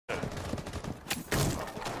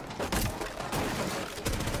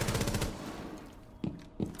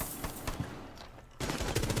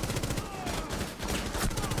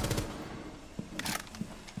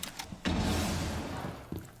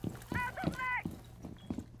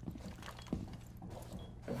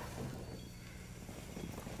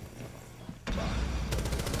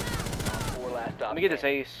Let me get this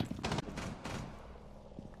ace.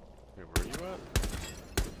 Wait, where are you at?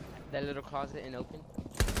 That little closet and open.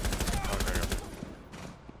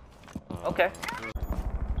 Okay.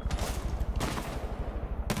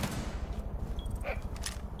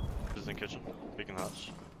 This is in kitchen. Beacon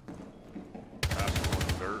hatch. Hatch going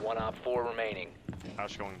dirt. One op 4 remaining.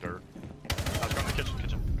 Hatch going dirt. Hatch going to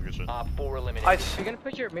kitchen. Good shit. Op 4 eliminated. You're gonna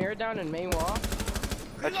put your mirror down in main wall?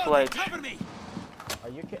 That's sledge. Are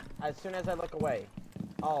you kidding? As soon as I look away.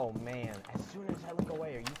 Oh man, as soon as I look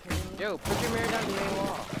away, are you kidding me? Yo, put your mirror down in main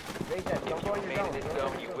wall. Rayjet, don't go in your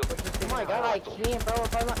zone. You will Oh my god, I can't, bro.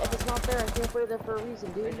 If it's not there, I can't put it there for a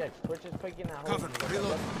reason, dude. Rayjet, we're just picking that hole.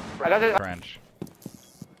 I got this. French.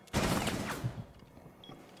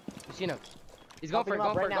 You seen him? He's going for it,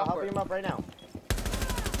 Help going him for up it, right now, help going for him up. up right now.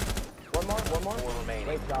 One more. 4 remaining.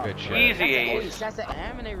 Great job. Good shit. Easy Holy ace. that's the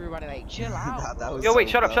aim everybody, like, chill out. Yo, wait,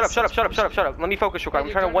 shut up. Let me focus real quick.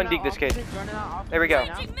 I'm trying to one dig this kid. There we go.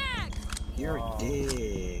 You're a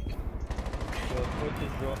dick.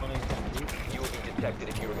 You will be detected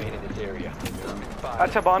if you remain in this area.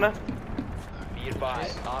 That's Habana. Be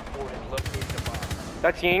advised, op 4 has located a bomb.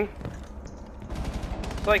 That's Ying.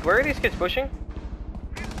 So, like, where are these kids pushing?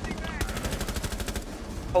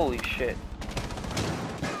 Holy shit.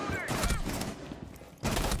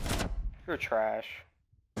 You're trash.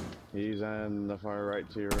 He's in the far right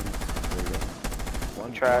to your room. There you go.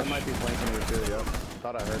 One Trash. One might be flanking you too, yep.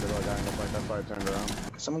 Thought I heard the little guy in the flank, that's why I turned around.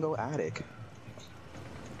 Someone go attic.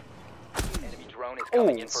 Enemy drone is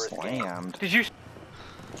coming in for a scan. Slammed. Did you?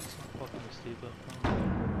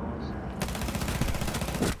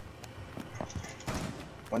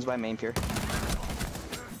 One's by main pier.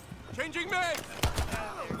 Changing men!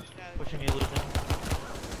 Pushing me a little bit.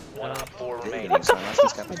 One op 4 remaining. So unless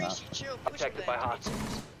he's got the top. Protected by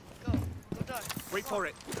hostiles. Wait for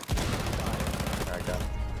it. Alright, got it.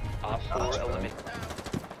 Op 4 eliminated.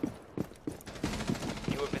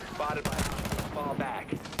 You have been spotted by fall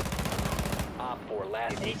back. Op 4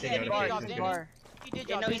 last. He's in bar.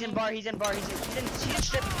 Yeah, no, he's in bar. He's in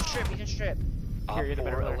strip. Op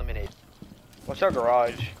 4 eliminated. What's our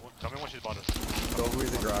garage? Tell me when she's bought us.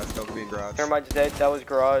 Dokubi's in garage. Dokubi in garage. Thermite's dead. That was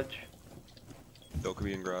garage.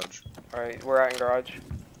 Dokubi in garage. Alright, we're out in garage.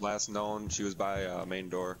 Last known, she was by main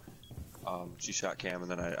door. She shot Cam,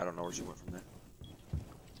 and then I don't know where she went from there.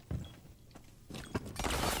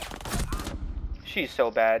 She's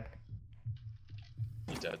so bad.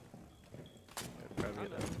 He's dead.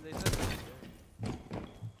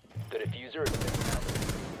 The diffuser is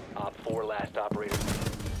Op 4 last operator.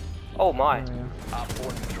 Oh my. Op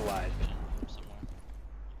 4 neutralized.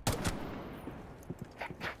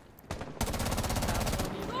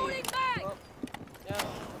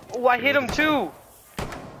 Oh, I hit him too.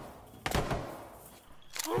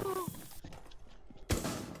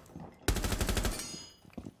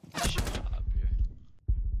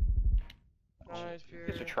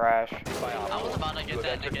 These are trash. I was about to get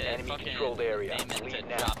that nigga enemy controlled area. Leave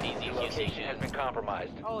now. Your location has been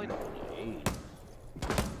compromised.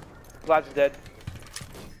 Vlad's dead.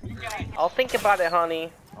 I'll think about it,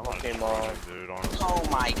 honey. Okay, mom. Dude, honestly. Oh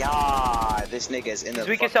my god! This nigga's in the He's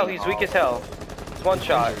weak as hell. He's weak as hell. It's one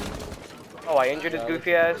shot. Oh, I injured his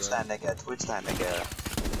goofy ass. Twitch that nigga.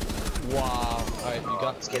 Wow. Alright, you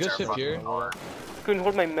got good ship here. Couldn't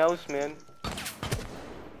hold my mouse, man.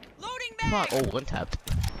 Come on. Oh, one tapped.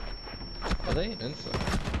 Are they inside?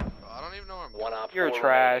 I don't even know where I'm One op 4 You're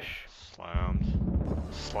trash. Slammed.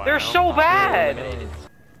 They're so bad.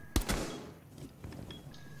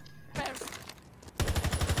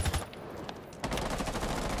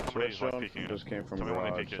 Somebody's like peeking. Just came from Tell me when they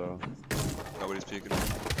garage, peek it. so. Nobody's peeking. Which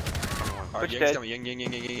Alright, Ying's dead? coming. Ying.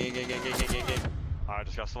 I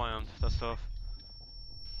just got slammed. That's tough.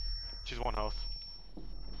 She's 1 health.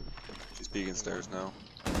 She's peeking stairs now.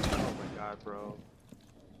 Oh my god, bro.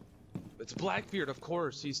 It's Blackbeard, of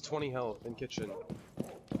course. He's 20 health in kitchen.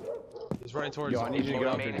 He's running towards. Yo, I need you to get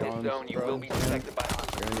off your Remain in this guns, zone. You will bro. be detected by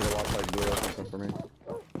hostiles. You're gonna need to watch like blue or something for me.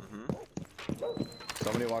 Mm-hmm.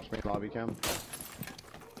 Somebody watch me lobby cam.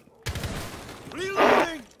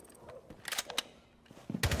 Reloading!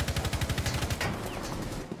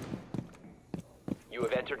 You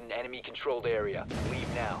have entered an enemy controlled area.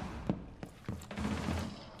 Leave now.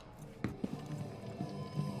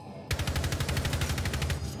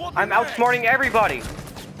 I'm outsmarting everybody.